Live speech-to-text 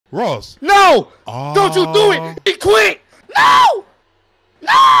Ross. No! Don't you do it! He quit! No!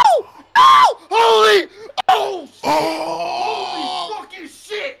 No! No! Holy! Oh! Holy fucking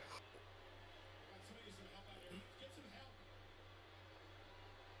shit!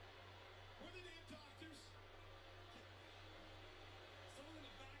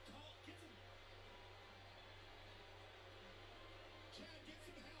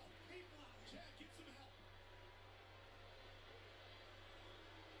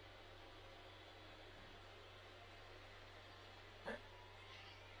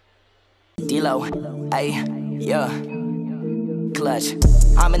 D-Lo, ayy, yeah. Clutch.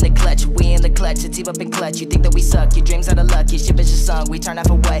 I'm in the clutch, we in the clutch. It's up in clutch. You think that we suck, your dreams are the luck. Your ship is just sung, we turn off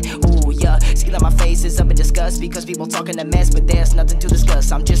away. Ooh, yeah. Skin on my face is up in disgust because people talking a mess, but there's nothing to discuss.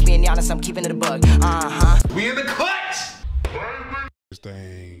 I'm just being honest, I'm keeping it a bug. We in the clutch! This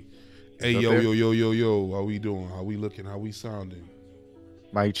thing. Hey, yo. How we doing? How we looking? How we sounding?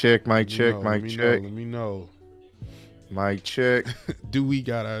 Mic check, mic check, mic check. Let me know. Mic check. Do we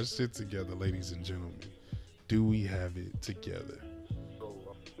got our shit together, ladies and gentlemen? Do we have it together?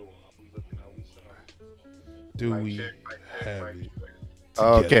 Do we have it together?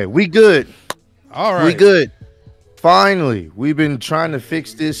 Okay, we good. All right. We good. Finally, we've been trying to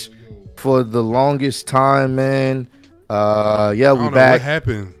fix this for the longest time, man. Yeah, we back. What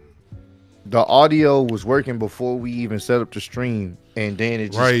happened? The audio was working before we even set up the stream, and then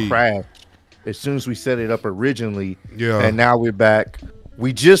it just crashed as soon as we set it up originally. Yeah. And now we're back.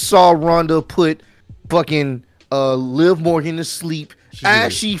 We just saw Rhonda put fucking Liv Morgan to sleep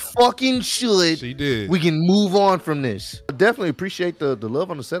as she fucking should. She did. We can move on from this. I definitely appreciate the love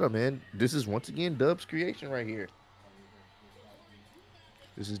on the setup, man. This is once again Dub's creation right here.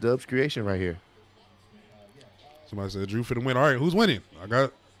 This is Dub's creation right here. Somebody said Drew for the win. All right, who's winning? I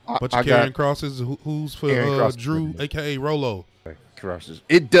got a bunch of carrying crosses. Who's for Drew, aka Rolo? Crosses.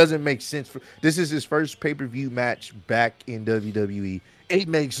 It doesn't make sense for this is his first pay-per-view match back in WWE. It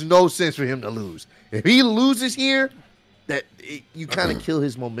makes no sense for him to lose. If he loses here, you kind of kill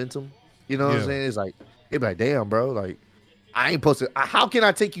his momentum. You know what I'm saying? It's like it'd be like, damn, bro, like I ain't supposed to. How can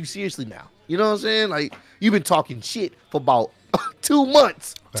I take you seriously now? You know what I'm saying? Like you've been talking shit for about 2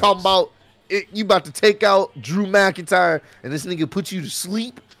 months, talking about it, you about to take out Drew McIntyre, and this nigga put you to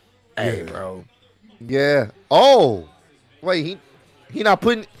sleep. Hey, bro. Yeah. Oh, wait, he not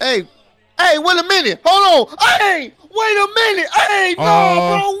putting. Hey, wait a minute. Hold on. Hey, wait a minute. Hey, no,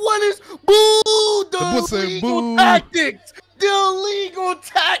 bro. What is the illegal tactics? The illegal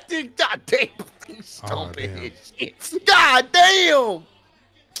tactics. God damn. Stupid shit. God damn.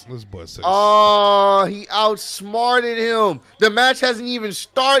 This boy says. Oh, he outsmarted him. The match hasn't even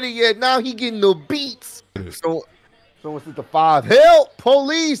started yet. Now he getting the beats. So it's at the 5. Help,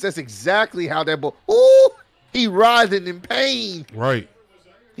 police. That's exactly how that boy. Ooh, he writhing in pain. Right.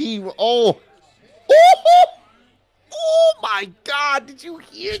 Oh my God. Did you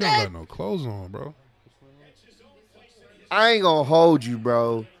hear that? She ain't got no clothes on, bro. I ain't gonna hold you,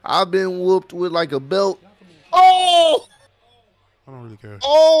 bro. I've been whooped with like a belt. Oh! I don't really care.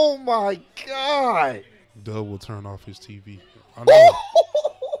 Oh my God. Dub will turn off his TV. I know.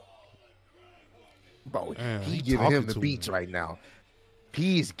 Bro, Man, he's giving him the beats right now.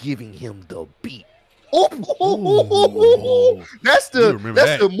 He is giving him the beat. Oh, that's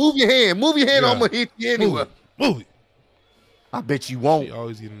the move your hand. Move your hand. I'm gonna hit you anyway. Move it. I bet you won't. She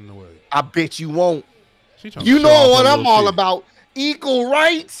always getting in the way. I bet you won't. You know what I'm all about. Equal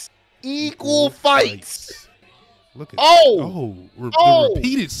rights, equal fights. Look at the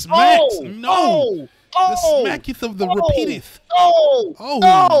repeated smacks. The smacketh of the repeateth. Down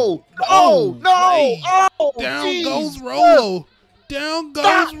goes Rolo. Down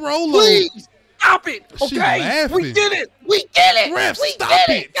goes Rolo. Please stop it. Okay, we did it. We did it. Ref, stop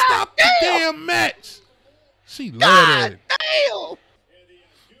it. Stop the damn match. She loved it. Damn.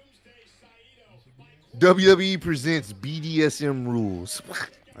 WWE presents BDSM rules.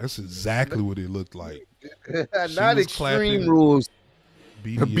 That's exactly what it looked like. Not extreme rules.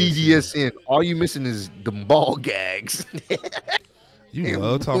 BDSM. All you missing is the ball gags. You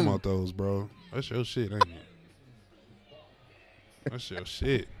love talking about those, bro. That's your shit, ain't it? That's your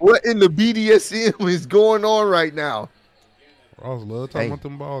shit. What in the BDSM is going on right now? Ross love talking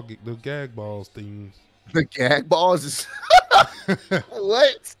about the gag balls things. The gag balls is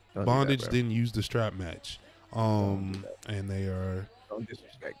what? Bondage didn't use the strap match. And they are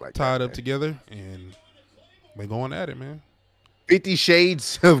tied up together and they going at it, man. 50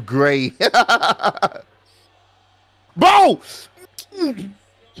 Shades of Grey. Bro!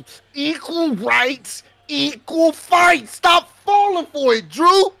 Equal rights, equal fights. Stop falling for it,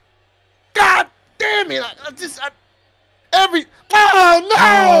 Drew. God damn it. Oh,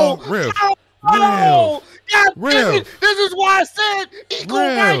 no!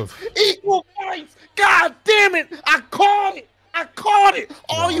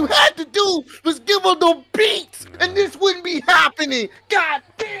 God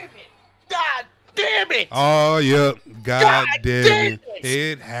damn it! God damn it! Oh, yeah. God damn it. it!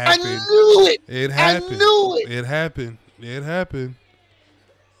 It I happened. knew it! It I happened. knew it! It happened. It happened.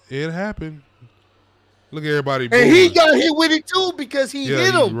 It happened. Look at everybody And booing. he got hit with it too because he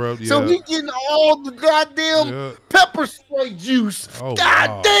hit he him. rubbed, So he getting all the goddamn pepper spray juice. Oh, God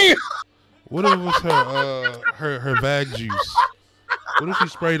wow. damn! What if it was her VAG juice? What if she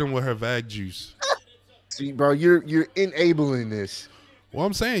sprayed him with her VAG juice? See, bro, you're enabling this. Well,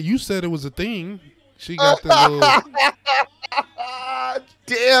 I'm saying you said it was a thing. She got the little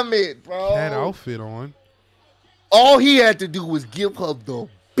damn it, bro. cat outfit on. All he had to do was give her the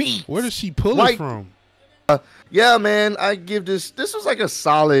beat. Where did she pull it from? Yeah, man, I give this. This was like a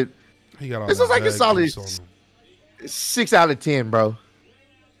solid. This was like a solid 6 out of 10, bro.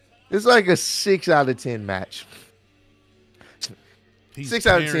 It's like a 6 out of 10 match. 6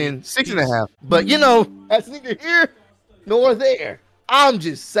 out of 10, 6.5. But you know, that's neither here nor there. I'm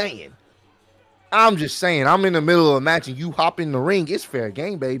just saying. I'm in the middle of a match and you hop in the ring. It's fair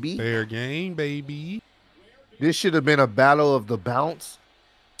game, baby. Fair game, baby. This should have been a battle of the bounce.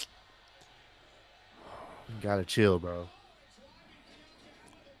 You gotta chill, bro.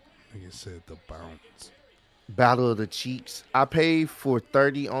 Like I said, the bounce. Battle of the cheeks. I paid for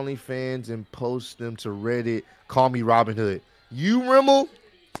 30 OnlyFans and post them to Reddit. Call me Robin Hood. You, Rimmel,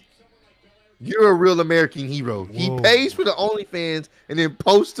 you're a real American hero. Whoa. He pays for the OnlyFans and then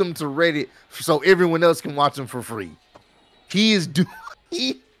posts them to Reddit so everyone else can watch them for free. He is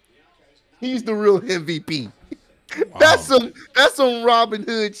he's the real MVP. Wow. That's some Robin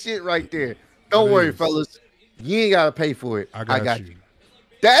Hood shit right there. Don't worry, fellas. You ain't gotta pay for it. I got you.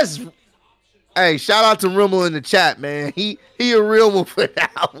 Hey, shout out to Rimmel in the chat, man. He a real one for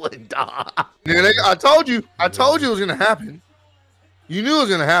that one, dog. Yeah, I told you it was gonna happen. You knew it was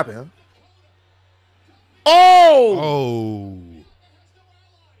gonna happen. Oh!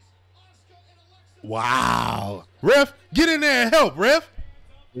 Wow. Ref, get in there and help, ref.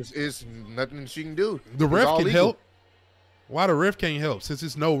 It's nothing she can do. The ref can help. Why the ref can't help? Since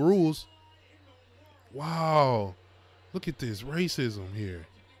it's no rules. Wow. Look at this racism here.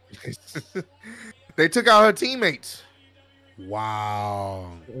 They took out her teammates.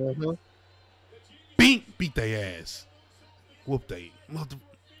 Wow. Beat their ass. Whoop they.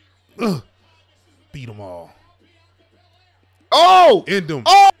 Beat them all. Oh! End them.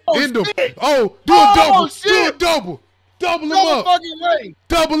 Oh! End them. Shit. Oh! Do a double. Shit. Do a double. Double them no up. Fucking way.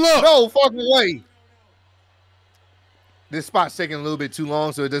 Double up. No fucking way. This spot's taking a little bit too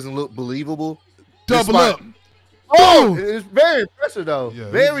long, so it doesn't look believable. Double up. Oh, it's very impressive though. Yeah,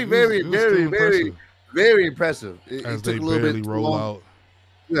 very impressive. As they barely roll out.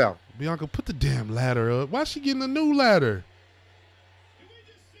 Yeah. Bianca, put the damn ladder up. Why is she getting a new ladder?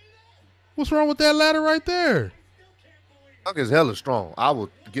 What's wrong with that ladder right there? Bianca's hella strong. I will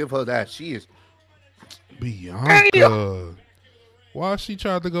give her that. She is. Bianca. Why she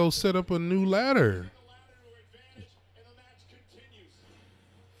tried to go set up a new ladder?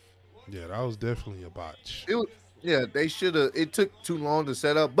 Yeah, that was definitely a botch. Yeah, they should have. It took too long to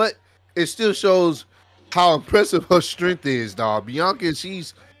set up, but it still shows how impressive her strength is, dog. Bianca, she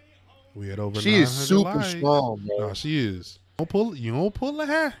is super lives. strong, bro. No, she is. You don't pull her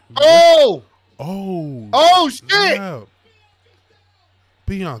hair. Oh! Shit! Yeah.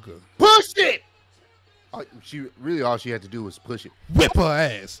 Bianca. Push it! She really all she had to do was push it. Whip her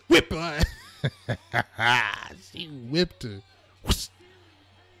ass. Whip her ass. She whipped her.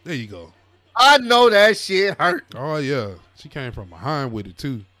 There you go. I know that shit hurt. Oh, yeah. She came from behind with it,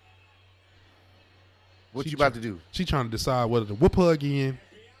 too. What you about to do? She trying to decide whether to whip her again.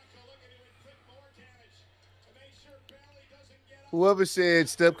 Whoever said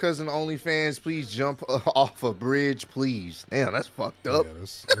step cousin OnlyFans, please jump off a bridge, please. Damn, that's fucked up. Yeah,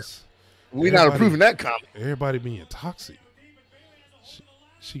 that's we're not approving that comment. Everybody being toxic.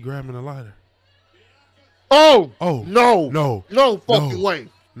 She grabbing a lighter. Oh no fucking way.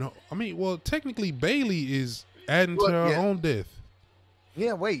 No, I mean, well, technically Bailey is adding to her own death.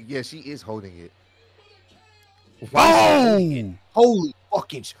 Yeah, wait, yeah, she is holding it. Oh, holy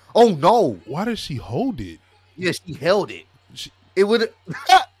fucking! Oh no! Why did she hold it? Yeah, she held it. It would.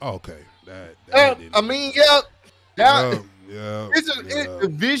 Okay, I mean, the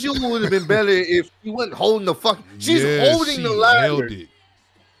visual would have been better if she wasn't holding the fucking. She's holding the ladder. Held it.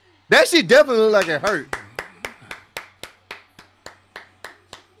 That shit definitely looked like it hurt.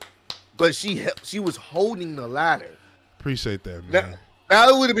 But she was holding the ladder. Appreciate that, man. Now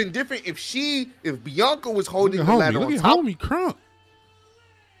it would have been different if Bianca was holding the ladder. Look at homie crunk.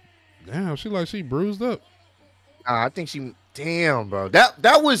 Damn, she bruised up. I think she. Damn, bro.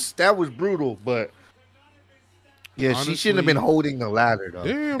 That was brutal, but Yeah, honestly, she shouldn't have been holding the ladder though.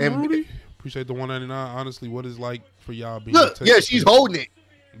 Damn, And Rudy. Appreciate the 199. Honestly, what is like for y'all being look, yeah, she's holding it.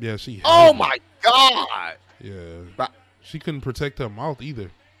 Yeah, she. Oh my god. Yeah, but, she couldn't protect her mouth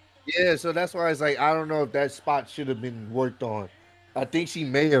either. Yeah, so that's why it's like I don't know if that spot should have been worked on. I think she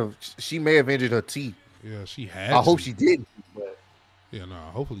may have injured her teeth. Yeah, she had. I hope she didn't. But. Yeah, no,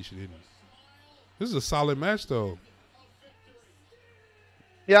 hopefully she didn't. This is a solid match though.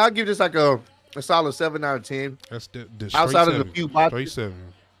 Yeah, I'll give this like a solid 7 out of 10. That's the outside of 7. the few boxes. Straight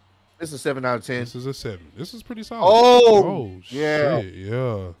 7. This is a 7 out of 10. This is a 7. This is pretty solid. Oh yeah. Shit,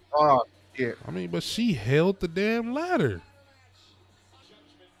 yeah. Oh yeah. I mean, but she held the damn ladder.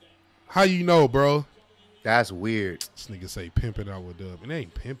 How you know, bro? That's weird. This nigga say pimping out with Dub. It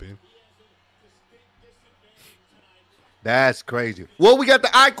ain't pimping. That's crazy. Well, we got the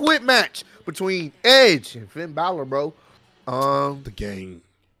I Quit match between Edge and Finn Balor, bro. The gang.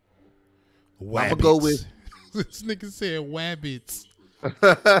 Wabbits. I'm gonna go with this nigga said wabbits.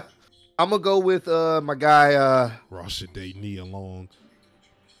 I'm gonna go with my guy Ross Day Nia Long.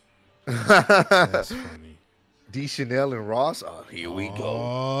 That's funny. D Chanel and Ross. Oh, here we go.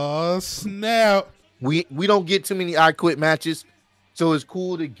 Oh snap. We don't get too many I Quit matches, so it's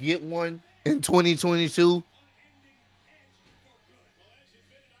cool to get one in 2022.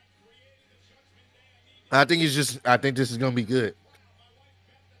 I think this is gonna be good.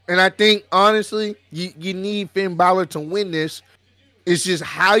 And I think honestly, you need Finn Balor to win this. It's just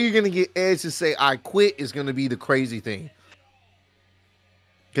how you're gonna get Edge to say I quit is gonna be the crazy thing.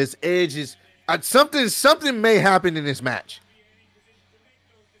 Because Edge is something may happen in this match.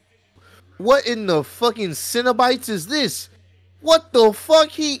 What in the fucking Cenobites is this? What the fuck?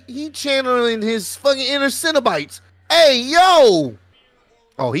 He channeling his fucking inner Cenobites. Hey yo!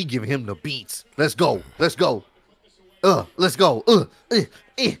 Oh, he giving him the beats. Let's go. Let's go. Let's go. I'm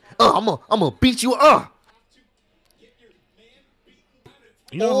gonna beat you.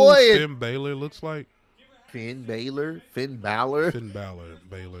 You know who Finn Balor looks like? Finn Balor.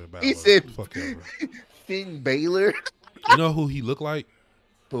 Baylor. He said, "Fuck yeah, bro." Finn Balor. You know who he looked like?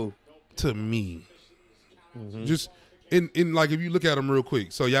 Who? To me, just in like if you look at him real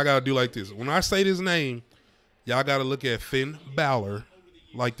quick. So y'all gotta do like this. When I say this name, y'all gotta look at Finn Balor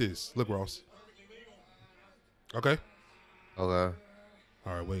like this. Look, Ross. Okay. Okay.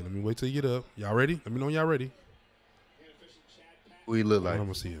 All right, wait. Let me wait till you get up. Y'all ready? Let me know when y'all ready. Who he look like? When I'm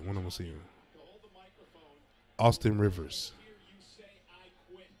gonna see him. Austin Rivers.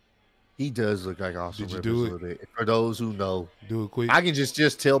 He does look like Austin Did you Rivers do a it? little bit. For those who know, do it quick. I can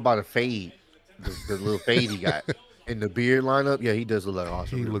just tell by the fade, the little fade he got in the beard lineup. Yeah, he does look like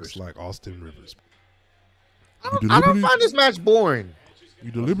Austin Rivers. He looks like Austin Rivers. I don't find this match boring. You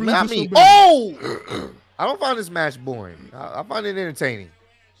deliberately I mean, I don't find this match boring. I find it entertaining.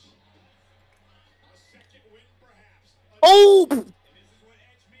 Oh,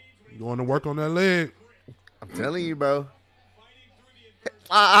 you want to work on that leg? I'm telling you, bro.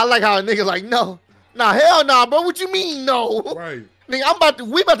 I like how a nigga like, no, nah, hell nah, bro. What you mean, no? Right. Nigga,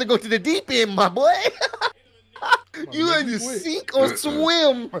 we about to go to the deep end, my boy. You either sink or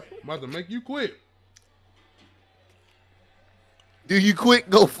swim. I'm about to make you quit. Do you quit?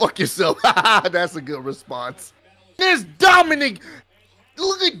 Go fuck yourself. That's a good response. There's Dominic.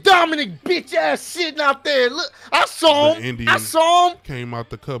 Look at Dominic, bitch ass sitting out there. Look, I saw him. Indian I saw him. Came out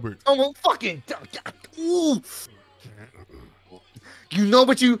the cupboard. Oh, fucking. Ooh. You know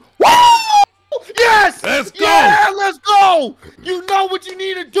what you. Woo! Yes! Let's go! Yeah, let's go! You know what you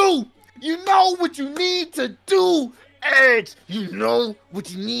need to do. You know what you need to do, Edge. You know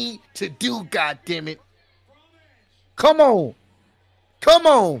what you need to do, goddammit. Come on. Come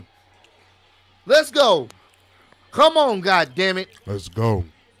on. Let's go. Come on, goddammit. Let's go.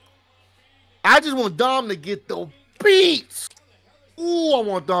 I just want Dom to get the beats. Ooh, I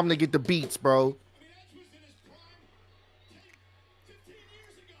want Dom to get the beats, bro.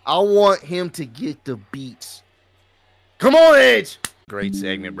 I want him to get the beats. Come on, Edge. Great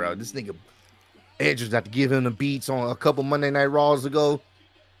segment, bro. This nigga Edge was got to give him the beats on a couple Monday Night Raws ago.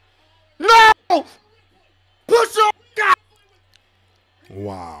 No! Push on! God!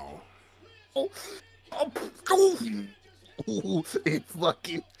 Wow. Oh, it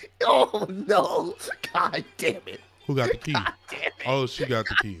fucking. Oh, no. God damn it. Who got the key? God damn it. Oh, she got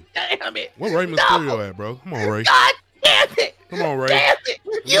the key. Damn it. Where Rey Mysterio at, bro? Come on, Ray. God damn it. Come on, Ray. Damn it.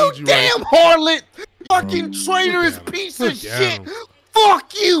 We You need you, damn Ray. harlot. Fucking traitorous Look at him. piece Look of at shit. him.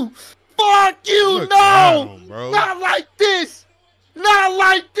 Fuck you. Fuck you. Look No. at him, bro. Not like this. Not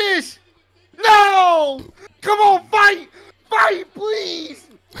like this. No. Come on, fight. Fight, please.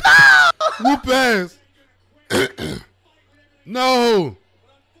 No. Whoop ass. No.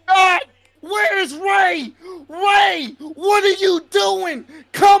 God Where's Ray? Ray, what are you doing?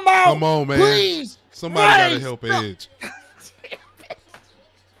 Come out. Come on, man. Please. Somebody Ray, gotta help Edge.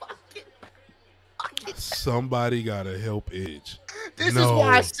 Somebody gotta help Edge. This is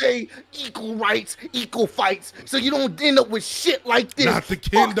why I say equal rights, equal fights, so you don't end up with shit like this. Not the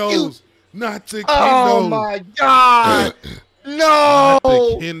Kendos. Not the Kendos. Oh my God. No. Not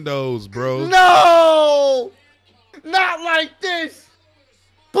the Kendos, bro. No. Not like this.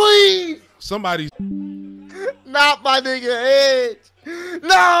 Please. Somebody. Not my nigga Edge.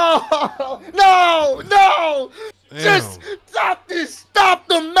 No. No. No. Damn. Just stop this. Stop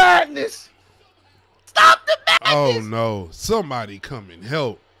the madness. Stop the madness. Oh no. Somebody come and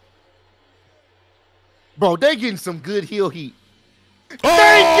help. Bro, they getting some good heel heat. Oh,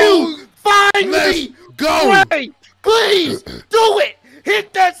 Thank you. Finally. Let's go. Ray, please do it.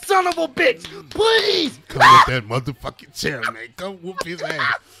 Hit that son of a bitch. Please. Come with that motherfucking chair, man. Come whoop his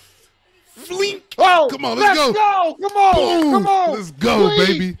ass. Flink. Oh, come on, let's go. Come on. Boom. Come on. Let's go, Please.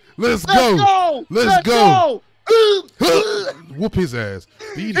 baby. Let's Let's go. go. Let's go. go. Whoop his ass.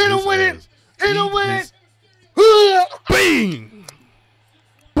 Beat Hit him his with it. ass. Hit him Beat with his- it. Bing.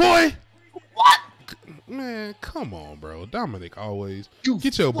 Boy. What? Man, come on, bro. Dominic always. You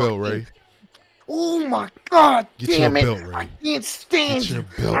Get your belt, fucking- Ray. Oh my God, Get damn your it. belt, Ray. I can't stand Get your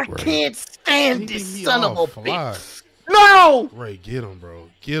you. belt, I Ray. can't stand Leave this me son of a off, fly. bitch. No. Ray, get him, bro.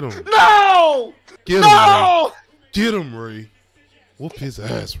 Get him. No. Get him, No. Ray. Get him, Ray. Whoop his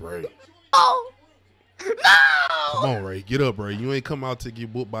ass, Ray. No. Come No. on, Ray. Get up, Ray. You ain't come out to get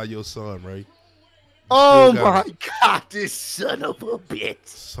whooped by your son, Ray. Oh Still my got God, this son of a bitch.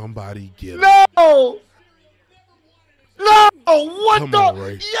 Somebody get him. No. No. What Come the? on,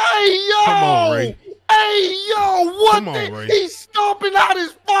 Ray. Hey, yo. Come on, Ray. Hey, yo. What Come on, the? Ray. He's stomping out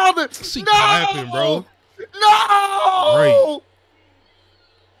his father. She No. clapping, bro. No. Ray.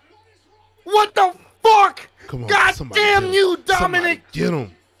 What the fuck? Come on. God somebody damn get him. you, Dominic. Somebody get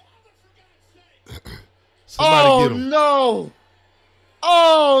him. Somebody Oh get him. no.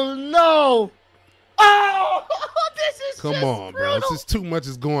 Oh no. Oh, this is Come just on, bro. brutal. It's just too much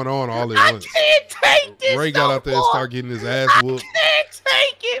is going on all at I once. can't take this. Ray got no out there and more. started getting his ass I whooped. can't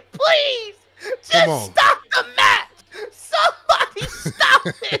take it, please. Just Come on. stop the match. Somebody stop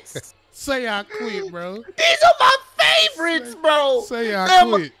this. Say I quit, bro. These are my favorites, bro. Say I They're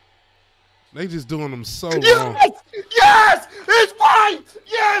my- quit. They just doing them so wrong. Yes, yes, it's mine.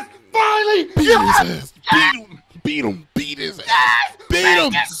 Yes, finally. Beat Yes, his ass. Beat him. Beat him. Beat his ass. yes. Beat Make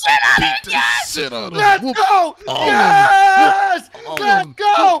him. the shit out of Beat it, the yes. shit out of him. Let's Whoop go. all of them. Yes. All of Let's them.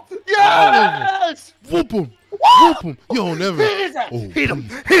 go. Yes. Whoop him. Whoop him. You don't never. Hit his ass. Oh, Hit him.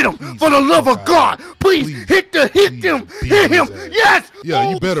 please. Hit him. Please. For the love of Fuck God. out. Please Please. hit them. Please beat Hit him. his ass. Yes. Yeah,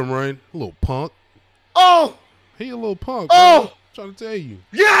 Oh. you better, Rain. Little punk. Oh. He a little punk, bro. Oh. Trying to tell you.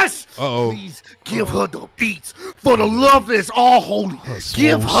 Yes. Uh-oh. Please give her the beats. For the love that's all holy.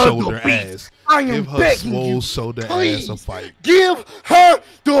 Give her the shoulder beats. ass. I am Give her begging swole you. shoulder Please. ass a fight. Give her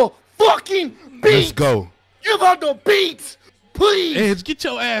the fucking beats. Let's go. Give her the beats. Please. Edge, get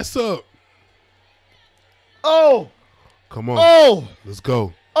your ass up. Oh. Come on. Oh. Let's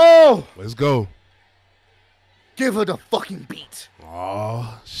go. Oh. Let's go. Give her the fucking beats.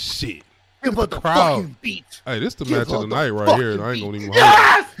 Oh, shit. Give her the crowd. fucking beats. Hey, this the Give match her of the the night right here. fucking I ain't gonna beat. even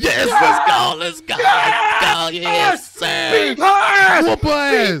Yes! Yes, Yes! let's go. Let's go. Yes! Let's go. Yes, sir. Beat her ass! Whoop her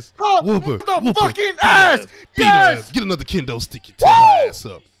ass. her Whoop her. the Whoop her. fucking Beat her ass. Beat her Yes! ass. Get another kendo stick. You tear her ass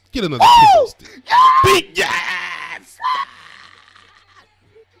up. Get another kendo stick. Beat yes.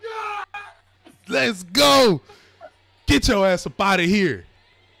 Let's go. Get your ass up out of here.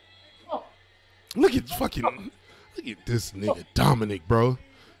 Look at this nigga Dominic, bro.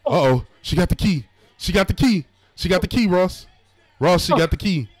 Uh-oh. She got the key. She got the key. She got the key, Ross. Ross, she got the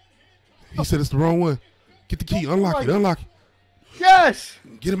key. He said it's the wrong one. Get the key. Unlock it. Unlock it. Yes!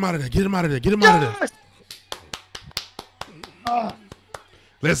 Get him out of there. Get him out of there. Get him out of there. Yes!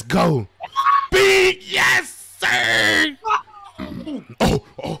 Let's go. Big yes, sir.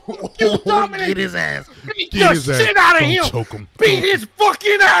 Dominic. Get his ass. Beat Get the his ass. shit out of Don't him! choke him. Beat his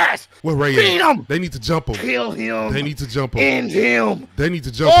fucking ass! Where Ray Beat at? him! They need to jump him. Kill him! They need to jump him. End him! They need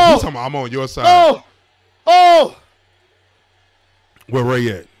to jump him. Oh. He's talking about I'm on your side. Oh! Oh! Where Ray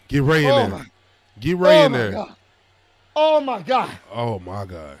at? Get Ray in Oh there. my- Get Ray Oh in my there. God. Oh my God! Oh my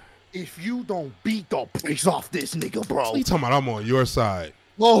God. If you don't beat the brakes off this nigga, bro. He talking about I'm on your side.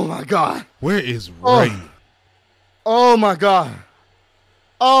 Oh my God! Where is Oh. Ray? Oh my God!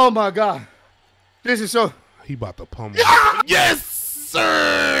 Oh my God! This is so. He about to pummel. Yes,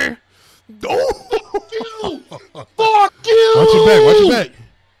 sir. Oh. Fuck you! Watch your back. Watch your back.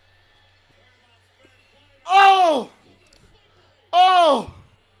 Oh! Oh!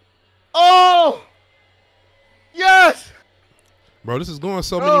 Oh! This is going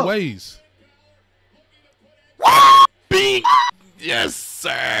so many ways. Beat. Yes,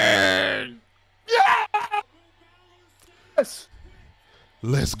 sir. Yes.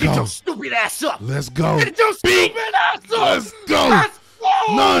 Let's go. Get your stupid ass up. Let's go. Get your stupid ass up. Let's go. Let's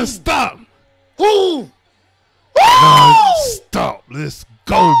go. Non-stop. Ooh. Non-stop. Let's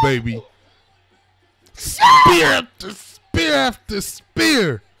go, baby. Spear after spear after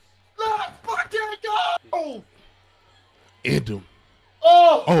spear. Let's fucking go. End him.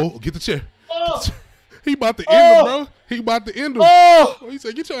 Oh. Get the chair. Oh. He about to end him, bro. He about to end him. Oh. He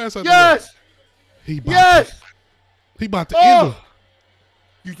said, get your ass out Yes. the way. He about to end him.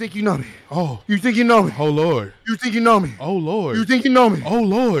 You think you know me? Oh. You think you know me? Oh, Lord. You think you know me? Oh, Lord. You think you know me? Oh,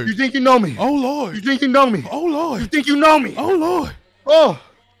 Lord. You think you know me? Oh, Lord. You think you know me? Oh, Lord. You think you know me? Oh, Lord. Oh.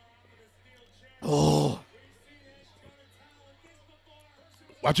 Oh.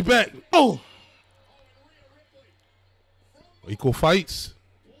 Watch your back. Oh. Equal fights.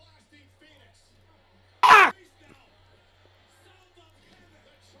 Ah.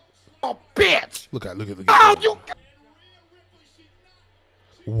 Oh, bitch. Look at. Oh, you.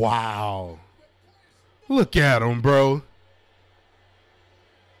 Wow. Look at him, bro.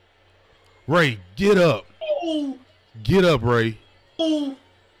 Ray, get up. Oh. Get up, Ray. Oh.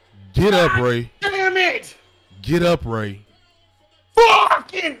 Get up, Ray. Damn it. Get up, Ray.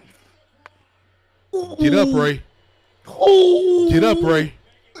 Fucking. Get up, Ray. Oh. Get up, Ray.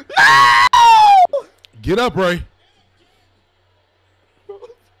 No. Get up, Ray.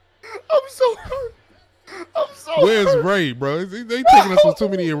 I'm so hurt. I'm so Where's hurt. Ray, bro? They taking us with too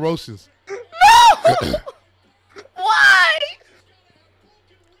many emotions. No. Why?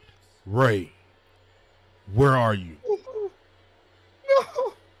 Ray, where are you? No.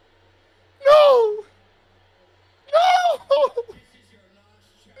 No. No. No.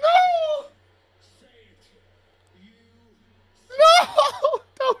 No.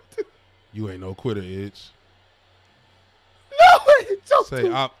 Don't do. You ain't no quitter, Edge. No. Don't Say,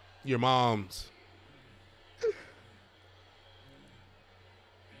 do. your mom's.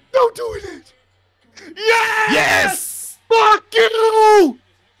 Don't do it. Yes. Yes. Fuck you.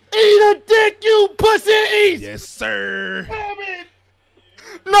 Eat a dick, you pussies. Yes, sir. Damn it.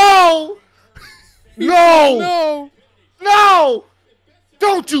 No. No. No. No.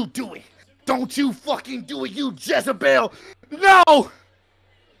 Don't you do it. Don't you fucking do it, you Jezebel. No.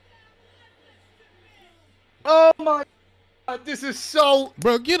 Oh my God. This is so.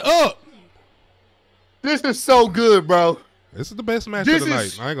 Bro, get up. This is so good, bro. This is the best match This of the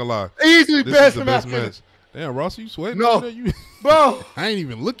is night. I ain't gonna lie. Easily This best is the best match. match. Damn, Ross, you sweating? No. over there? You... Bro. I ain't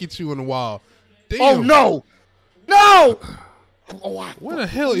even look at you in a while. Damn. Oh no. No. Oh, Where the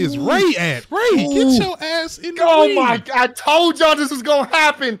hell is Ray at? Ray, get your ass in the Oh ring. my God. I told y'all this was gonna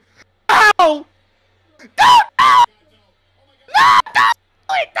happen. No. No. No. No.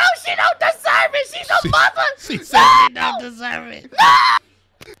 No. She don't deserve it. She's a mother. She said she don't deserve it. No.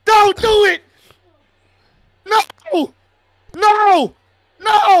 Don't do it. No. No.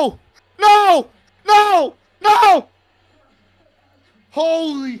 No. No. No. No.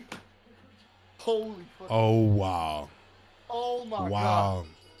 Holy. Oh, wow. Oh my God. Wow.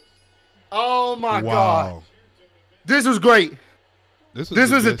 Oh my Wow. God. This was great. This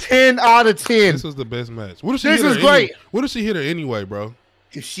This was the a best. 10 out of 10. This was the best match. What if she This hit her is great. Anyway? What if she hit her anyway, bro?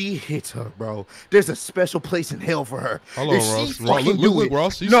 If she hits her, bro, there's a special place in hell for her. Hold on, if Ross. she Ross, fucking look, do it.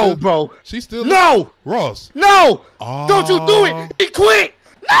 Ross. She's No, still, bro. She's still. No. Ross. No. Oh. Don't you do it. He quit.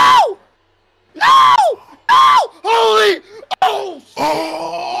 No. No. No. Holy. Oh.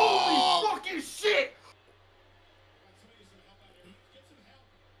 Oh. Holy fucking shit.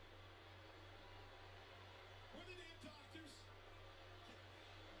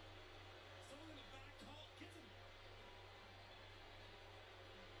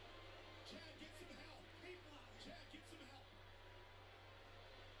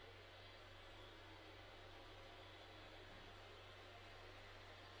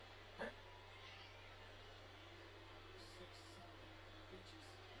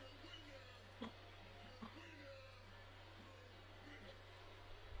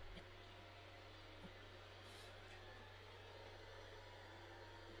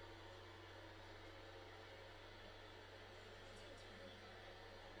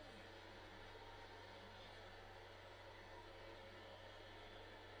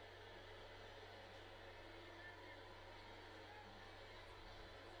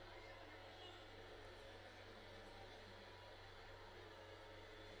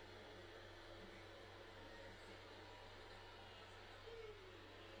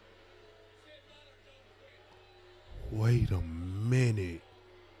 Wait a minute.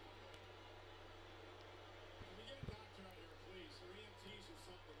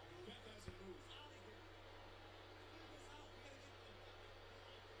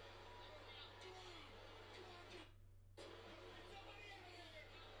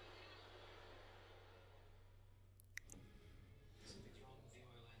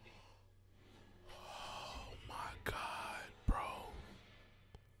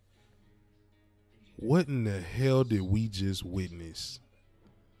 What in the hell did we just witness?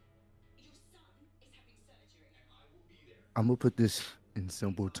 I'm gonna put this in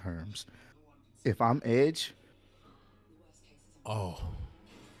simple terms. If I'm Edge,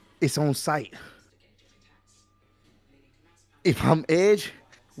 it's on site. If I'm Edge,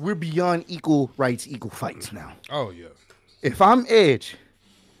 we're beyond equal rights, equal fights now. Oh, yeah. If I'm Edge,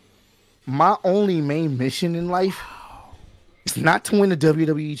 my only main mission in life is not to win the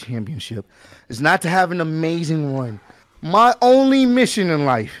WWE Championship. It's not to have an amazing run. My only mission in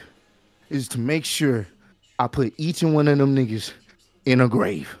life is to make sure I put each and one of them niggas in a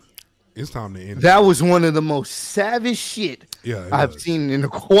grave. It's time to end. That was one of the most savage shit I've seen in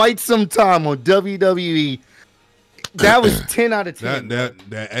quite some time on WWE. That was 10 out of 10.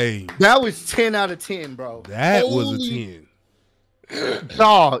 That was 10 out of 10, bro. That was a 10.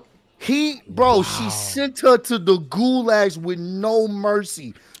 Dog. She sent her to the gulags with no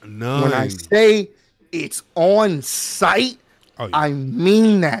mercy. None. When I say it's on site, I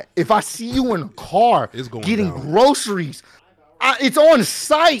mean that. If I see you in a car getting groceries, it's on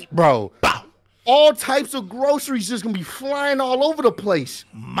site, bro. All types of groceries just gonna be flying all over the place.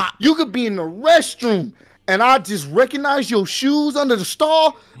 You could be in the restroom and I just recognize your shoes under the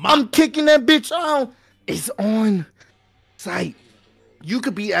stall. I'm kicking that bitch out. It's on site. You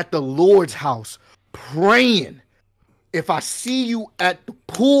could be at the Lord's house praying. If I see you at the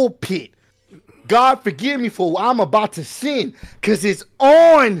pulpit, God forgive me for what I'm about to sin, because it's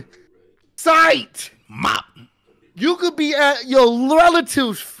on site. You could be at your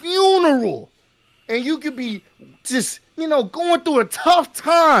relative's funeral and you could be just, going through a tough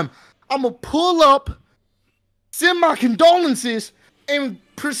time. I'm going to pull up, send my condolences, and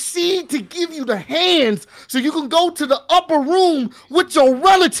proceed to give you the hands so you can go to the upper room with your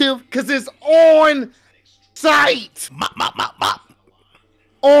relative because it's on site.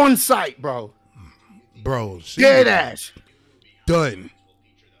 On site, bro. Bro, dead ass. Done.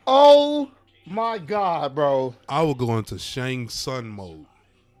 Oh my God, bro. I will go into Shang Tsung mode.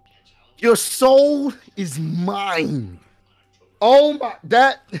 Your soul is mine. Oh my,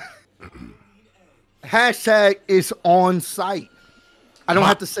 that hashtag is on site. I don't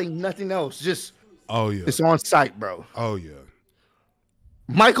have to say nothing else. Just, it's on site, bro. Oh, yeah.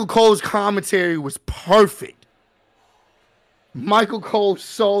 Michael Cole's commentary was perfect. Michael Cole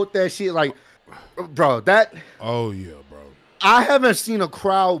sold that shit like, bro, that. Oh, yeah, bro. I haven't seen a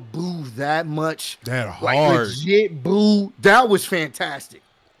crowd boo that much. That hard. Like legit boo. That was fantastic.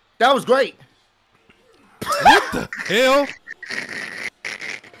 That was great. What the hell?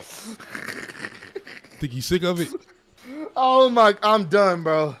 Think you sick of it? Oh my, I'm done,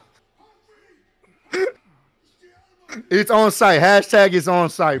 bro. It's on site. Hashtag it's on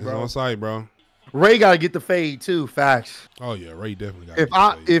site, bro. It's on site, bro. Ray got to get the fade too. Facts. Oh yeah, Ray definitely got to get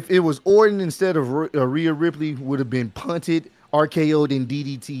the fade. If it was Orton instead of Rhea Ripley, would have been punted, RKO'd, and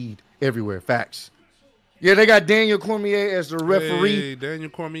DDT'd everywhere. Facts. Yeah, they got Daniel Cormier as the referee. Hey, Daniel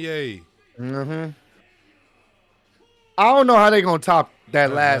Cormier. Mm-hmm. I don't know how they gonna top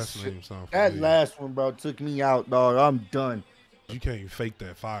that last one, bro. Took me out, dog. I'm done. You can't fake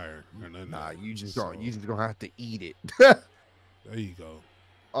that fire. Nah, you just gonna have to eat it. There you go.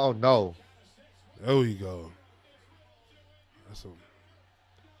 Oh no. There you go. That's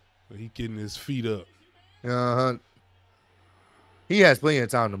he getting his feet up. He has plenty of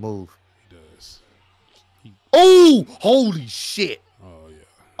time to move. He does. Oh, holy shit. Oh yeah.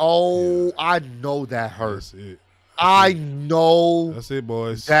 Oh, yeah. I know that hurt. That's it. I know. That's it,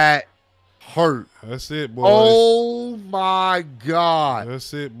 boys. That hurt. That's it, boys. Oh my God.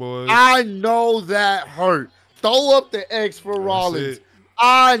 That's it, boys. I know that hurt. Throw up the X for Rollins.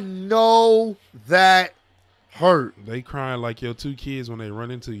 I know that hurt. They crying like your two kids when they run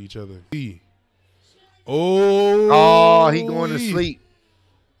into each other. Oh, he going to sleep.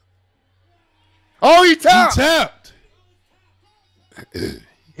 Oh, he tapped.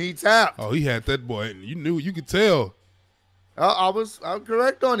 He tapped. Oh, he had that boy. You could tell. I'm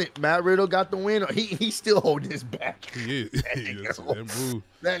correct on it. Matt Riddle got the win. He's still holding his back. He is.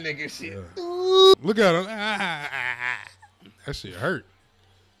 That nigga shit. Yeah. Look at him. That shit hurt.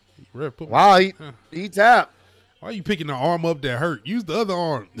 Wow, he tapped. Why are you picking the arm up that hurt? Use the other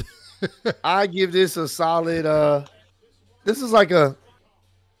arm. I give this a solid. This is like a.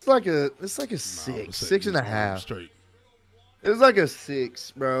 It's like a 6.5. Straight. It's like a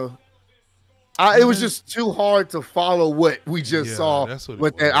 6, bro. It was just too hard to follow what we just saw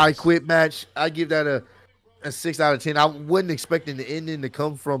with that I Quit match. I give that a 6 out of 10. I wasn't expecting the ending to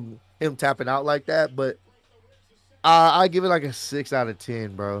come from him tapping out like that, but I give it like a 6 out of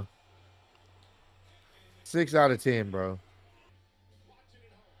 10, bro. 6 out of 10, bro.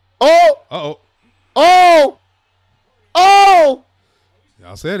 Oh! Uh-oh. Oh! Oh!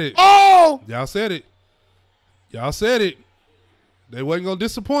 Y'all said it. Oh! Y'all said it. Y'all said it. They wasn't gonna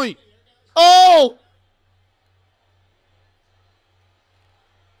disappoint. Oh!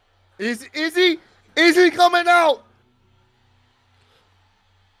 Is he coming out?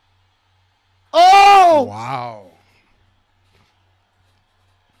 Oh! Wow.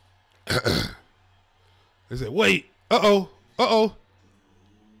 They said, wait. Uh-oh. Uh-oh.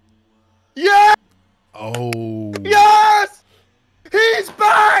 Yeah! Oh. Yes! He's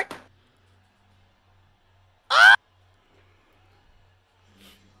back!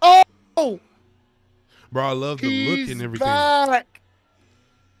 Oh! Bro, I love the look and everything. Back!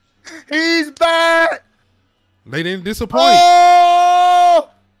 He's back! They didn't disappoint. Oh!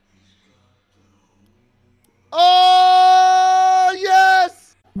 Oh,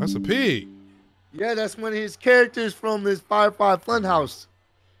 yes! That's a pig. Yeah, that's one of his characters from this Firefly Funhouse.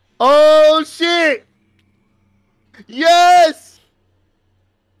 Oh, shit! Yes!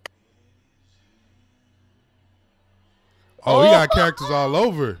 Oh, he got characters all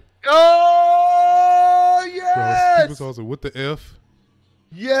over. Oh, Bro, yes! people also with the F.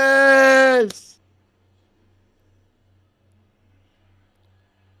 Yes!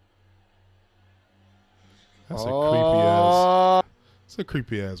 That's a creepy ass. It's a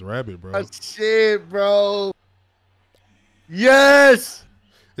creepy ass rabbit, bro. Shit, bro. Yes!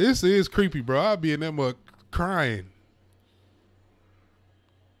 This is creepy, bro. I'd be in that mug crying.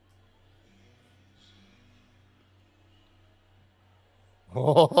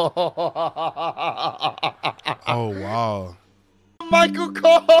 Oh, wow. Michael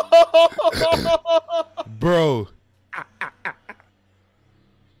Cole! Bro.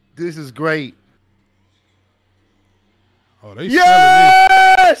 This is great. Oh, they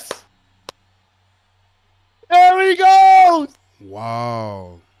Yes! There he goes!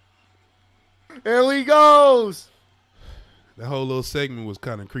 Wow. There he goes! That whole little segment was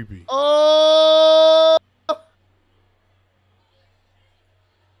kind of creepy. Oh!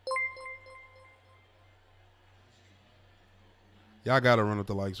 Y'all got to run up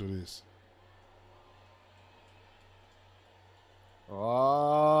the likes for this.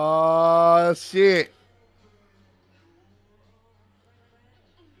 Oh, shit.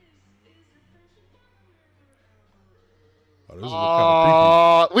 Oh, this is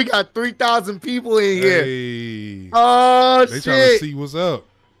kind of We got 3,000 people in creepy. here. Hey. Oh, They shit. trying to see what's up.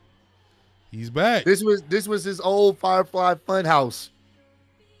 He's back. This was his old Firefly Funhouse.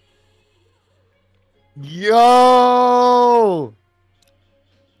 Yo!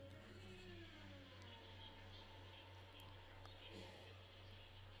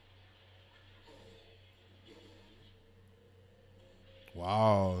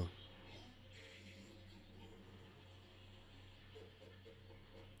 Wow.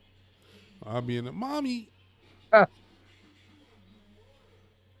 I'll be in the mommy.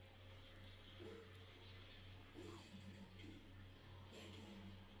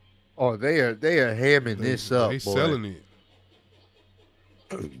 Oh, they are hamming this up. They boy. selling it.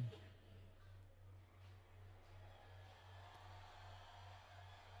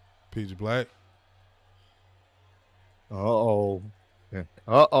 Peach Black. Uh-oh.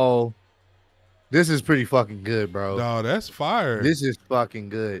 Uh-oh. This is pretty fucking good, bro. No, that's fire. This is fucking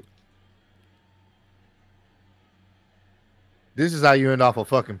good. This is how you end off a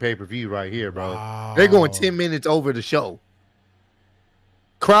fucking pay-per-view right here, bro. Wow. They're going 10 minutes over the show.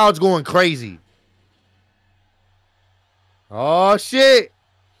 Crowd's going crazy. Oh, shit.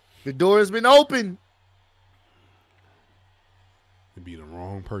 The door has been opened. It'd be the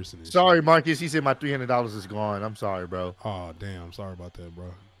wrong person. Sorry, Marcus. He said my $300 is gone. I'm sorry, bro. Oh, damn. Sorry about that,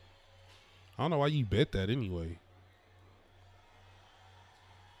 bro. I don't know why you bet that anyway.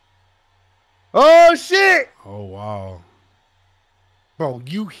 Oh, shit. Oh, wow. Bro,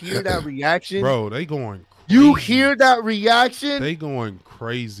 you hear that reaction? Bro, they going crazy. You hear that reaction? They going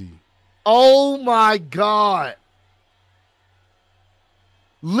crazy. Oh, my God.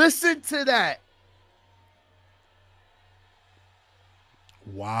 Listen to that.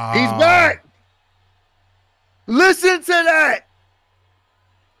 Wow. He's back. Listen to that.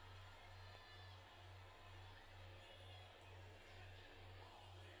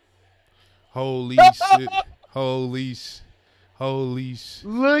 Holy shit. Holy sh.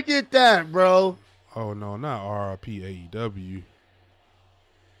 Look at that, bro. Oh, no, not RIP AEW.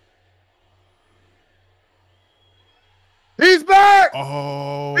 He's back.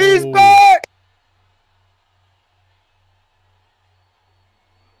 Oh. He's back.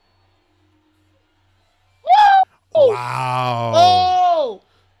 Woo! Wow. Oh.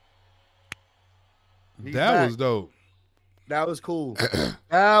 That was dope. That was cool. That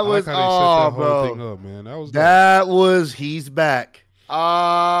I was like how they set that whole bro. thing up, man. That was That was he's back.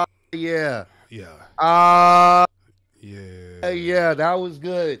 Yeah. yeah. Yeah, that was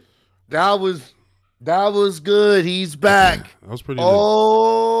good. That was good. He's back. That was pretty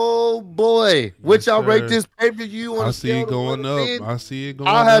Oh boy. What y'all rate this pay-per-view on I a see it scale going of 1 to 10? up. I see it going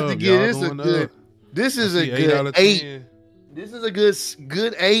up. I'll have to give this a going good. up. This is I a see good 8 out of 8. 10. This is a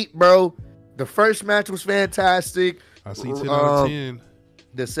good 8, bro. The first match was fantastic. I see 10 out of 10.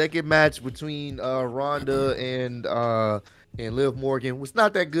 The second match between Ronda and Liv Morgan was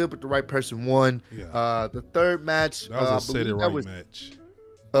not that good, but the right person won. Yeah. The third match, that was a set it right match.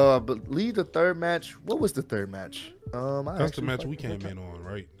 Believe the third match. What was the third match? That's the match we came in on,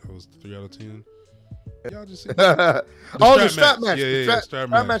 right? That was 3 out of 10. Y'all just said the strap match. Yeah, the strap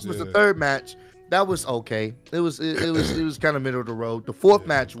match was the third match. That was okay. It was kind of middle of the road. The fourth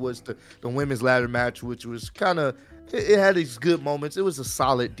match was the women's ladder match, which was kind of it had its good moments. It was a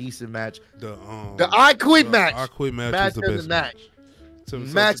solid, decent match. The I Quit match. I Quit match was the best match. So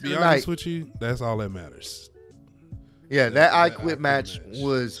to be honest with you, that's all that matters. Yeah, that I Quit match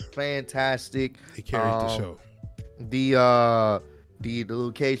was fantastic. It carried the show. The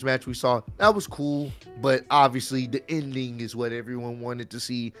little cage match we saw, that was cool, but obviously the ending is what everyone wanted to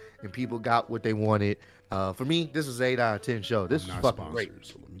see, and people got what they wanted. For me, this was 8 out of 10 show. This was fucking great.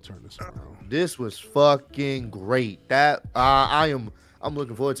 So let me turn this around. This was fucking great. That I'm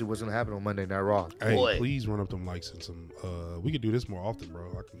looking forward to what's gonna happen on Monday Night Raw. Hey, boy. Please run up them likes and some. We could do this more often, bro.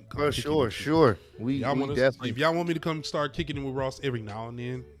 I can For sure. If y'all want me to come start kicking it with Ross every now and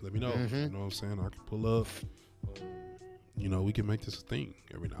then, let me know. You know what I'm saying? I can pull up. We can make this a thing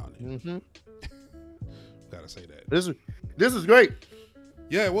every now and then. Gotta say that. This is great.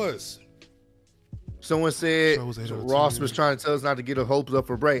 Yeah, it was. Someone said Ross was trying to tell us not to get our hopes up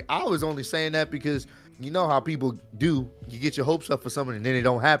for Bray. I was only saying that because you know how people do. You get your hopes up for something and then it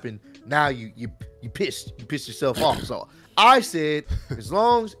don't happen. Now you pissed. You pissed yourself off. So I said as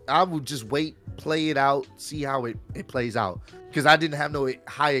long as I would just wait, play it out, see how it plays out. Because I didn't have no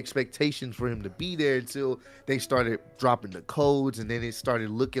high expectations for him to be there until they started dropping the codes, and then it started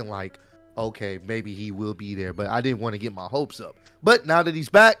looking like, okay, maybe he will be there. But I didn't want to get my hopes up. But now that he's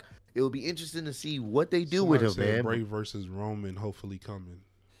back, it will be interesting to see what they do with him, man. Bray versus Roman, hopefully coming.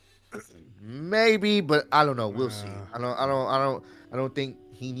 Maybe, but I don't know. We'll see. I don't think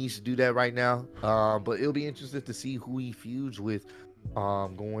he needs to do that right now. But it'll be interesting to see who he feuds with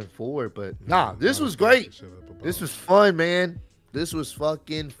going forward. But this was great. This was fun, man. This was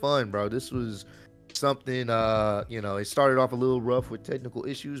fucking fun, bro. This was something it started off a little rough with technical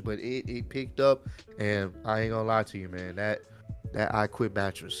issues, but it picked up, and I ain't gonna lie to you, man. That I Quit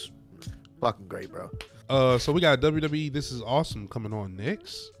match was fucking great, bro. So we got WWE This Is Awesome coming on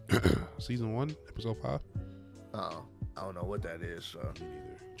next. Season 1, episode 5. I don't know what that is. Me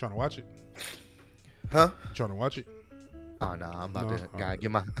neither. Trying to watch it? Huh? Trying to watch it? Oh no, I'm about to gotta get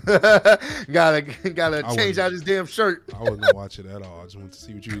my gotta change out his damn shirt. I wasn't gonna watch it at all. I just wanted to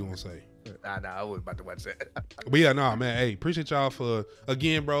see what you were gonna say. Nah, I wasn't about to watch that. But yeah, man. Hey, appreciate y'all for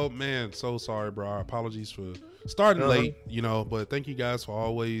again, bro. Man, so sorry, bro. Our apologies for starting late, but thank you guys for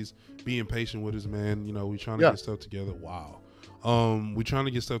always being patient with us, man. We trying to get stuff together. Wow. We trying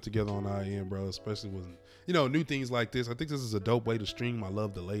to get stuff together on our end, bro, especially when new things like this. I think this is a dope way to stream. I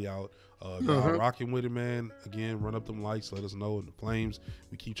love the layout. Y'all rocking with it, man. Again, run up them likes, let us know in the flames.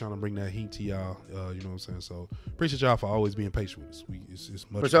 We keep trying to bring that heat to y'all. You know what I'm saying? So appreciate y'all for always being patient with us. It's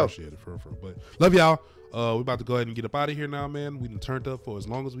much appreciated for. But love y'all. We're about to go ahead and get up out of here now, man. We done turned up for as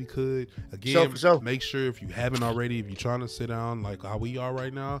long as we could. Again, make sure if you haven't already, if you're trying to sit down like how we are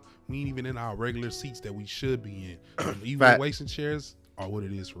right now, we ain't even in our regular seats that we should be in. Even wasting chairs are what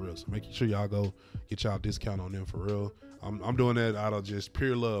it is for real. So making sure y'all go get y'all discount on them for real. I'm doing that out of just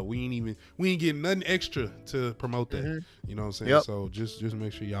pure love. We ain't getting nothing extra to promote that. You know what I'm saying? Yep. So just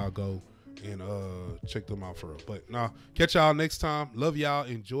make sure y'all go and check them out for real. But catch y'all next time. Love y'all.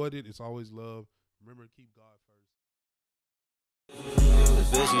 Enjoyed it. It's always love. Remember to keep God first.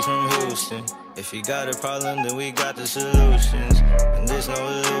 The bitch, he's from Houston. If he got a problem, then we got the solutions. And there's no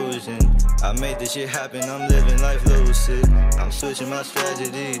illusion. I made this shit happen. I'm living life lucid. I'm switching my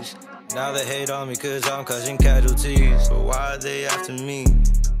strategies. Now they hate on me cause I'm causing casualties. But why are they after me?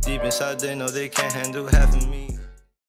 Deep inside they know they can't handle half of me.